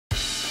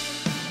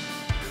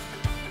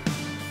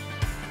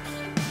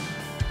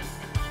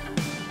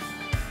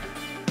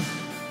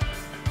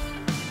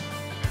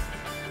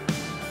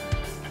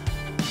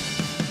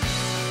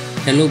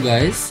Hello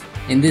guys,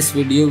 in this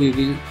video we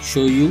will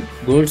show you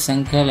gold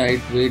Sankha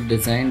lightweight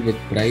design with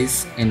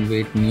price and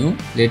weight new.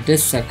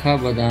 Latest Sakha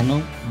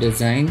Badhano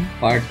Design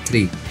Part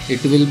 3.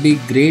 It will be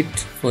great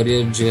for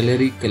your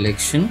jewellery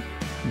collection.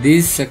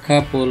 These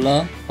Sakha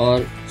pola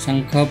or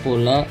shankha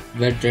pola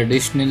were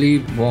traditionally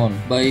worn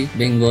by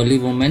Bengali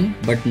women,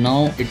 but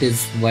now it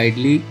is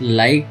widely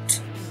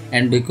liked.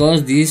 And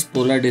because these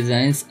pola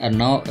designs are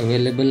now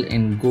available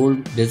in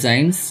gold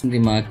designs in the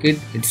market,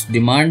 its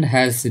demand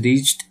has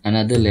reached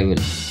another level.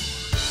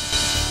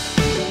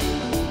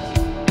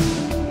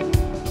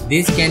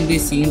 This can be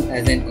seen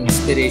as an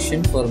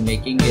inspiration for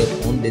making your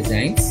own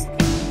designs.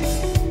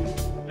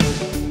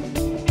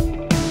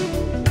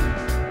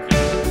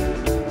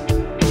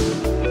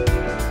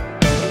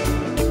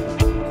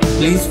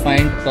 Please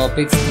find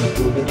topics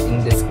included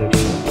in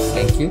description.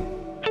 Thank you.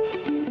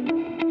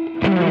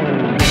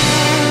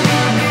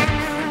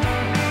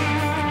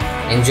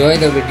 Enjoy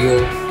the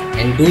video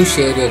and do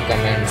share your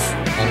comments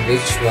on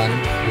which one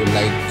you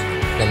liked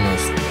the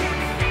most.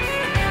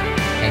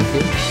 Thank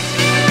you.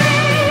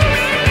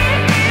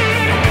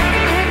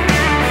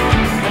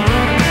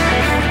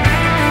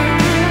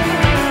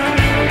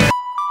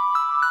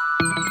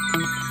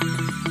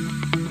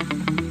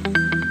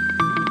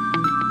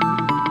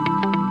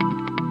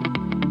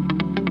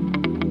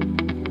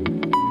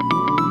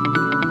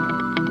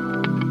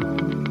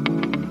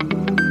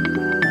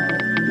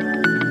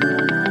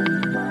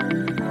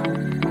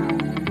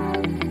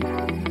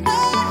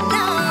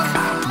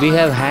 We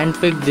have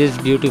handpicked these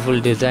beautiful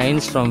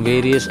designs from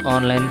various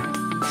online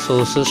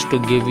sources to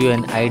give you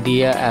an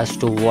idea as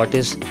to what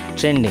is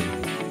trending.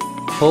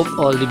 Hope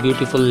all the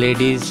beautiful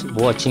ladies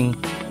watching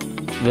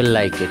will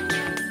like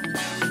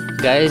it.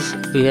 Guys,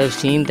 we have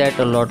seen that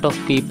a lot of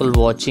people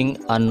watching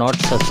are not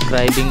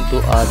subscribing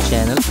to our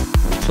channel,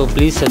 so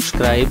please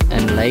subscribe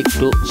and like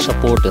to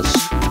support us.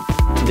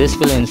 This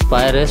will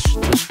inspire us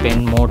to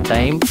spend more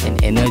time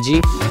and energy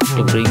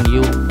to bring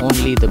you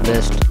only the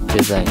best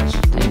designs.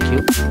 Thank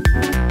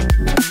you.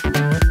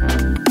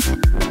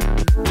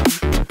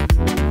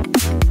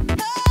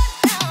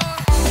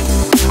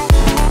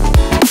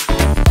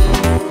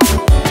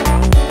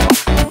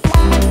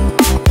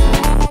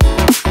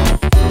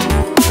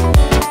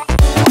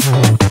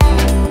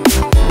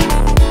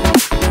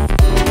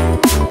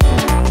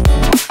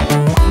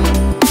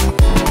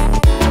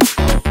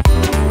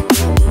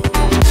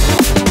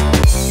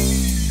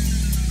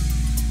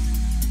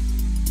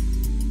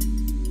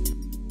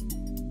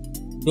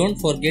 Don't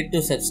forget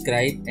to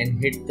subscribe and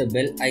hit the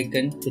bell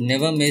icon to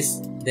never miss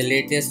the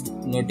latest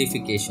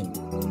notification.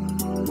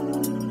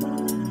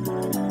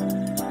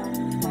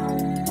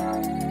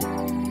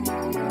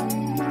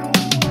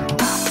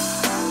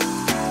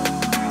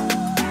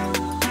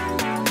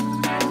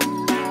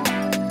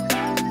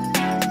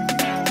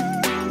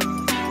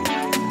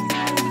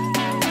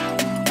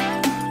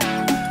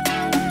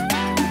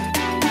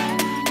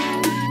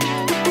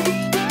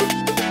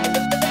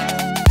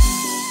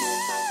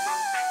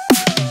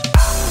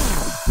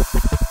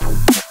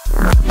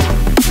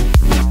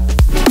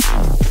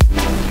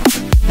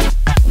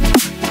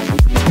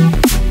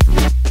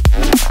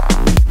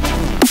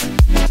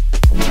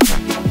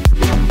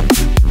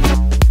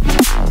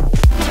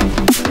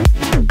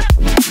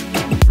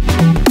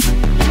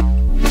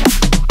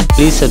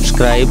 Please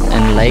subscribe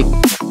and like